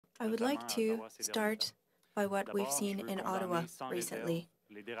I would like to start by what we've seen in Ottawa recently.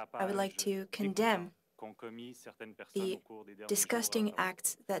 I would like to condemn the disgusting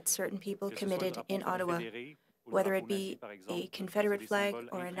acts that certain people committed in Ottawa, whether it be a Confederate flag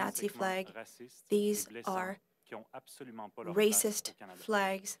or a Nazi flag. These are racist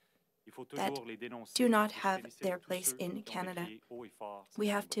flags that do not have their place in Canada. We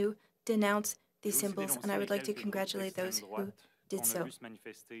have to denounce these symbols, and I would like to congratulate those who did so.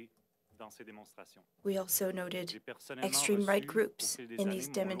 We also noted extreme right groups in these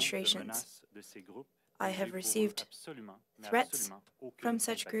demonstrations. I have received threats from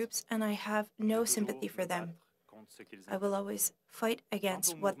such groups, and I have no sympathy for them. I will always fight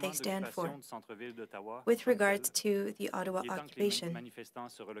against what they stand for. With regards to the Ottawa occupation,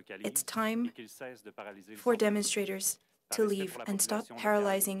 it's time for demonstrators to leave and stop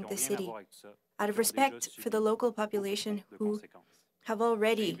paralyzing the city. Out of respect for the local population who have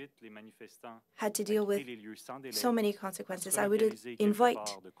already had to deal with so many consequences, I would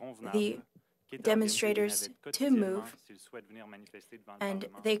invite the demonstrators to move, and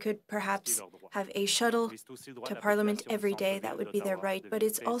they could perhaps have a shuttle to Parliament every day. That would be their right, but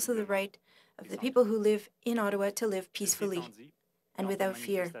it's also the right of the people who live in Ottawa to live peacefully and without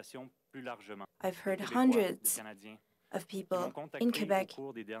fear. I've heard hundreds of people in Quebec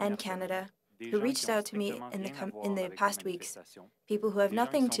and Canada who reached out to me in the past weeks, people who have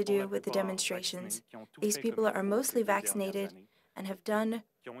nothing to do with the demonstrations. These people are mostly vaccinated and have done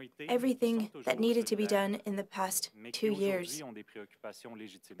everything that needed to be done in the past 2 years.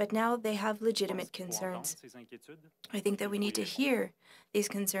 But now they have legitimate concerns. I think that we need to hear these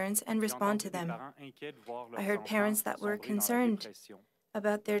concerns and respond to them. I heard parents that were concerned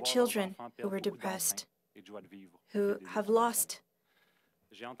about their children who were depressed, who have lost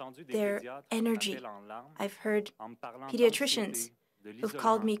their energy. I've heard pediatricians who've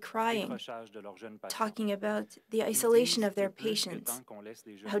called me crying, talking about the isolation of their patients,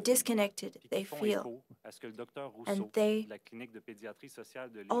 how disconnected they feel. And they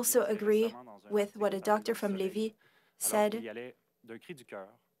also agree with what a doctor from Lévis said,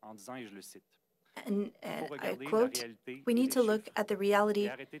 and I quote, "We need to look at the reality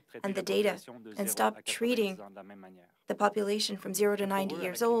and the data and stop treating the population from 0 to 90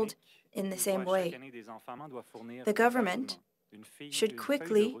 years old in the same way. The government should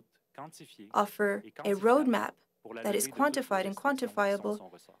quickly offer a roadmap that is quantified and quantifiable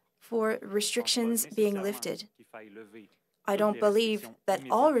for restrictions being lifted. I don't believe that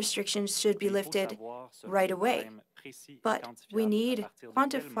all restrictions should be lifted right away, but we need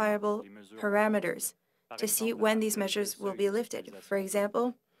quantifiable parameters to see when these measures will be lifted. For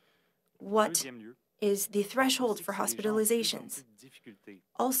example, what is the threshold for hospitalizations?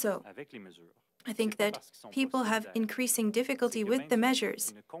 Also, I think that people have increasing difficulty with the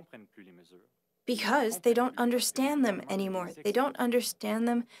measures because they don't understand them anymore. They don't understand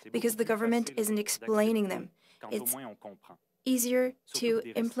them because the government isn't explaining them. It's easier to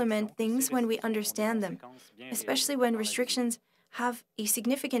implement things when we understand them, especially when restrictions have a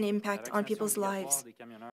significant impact on people's lives.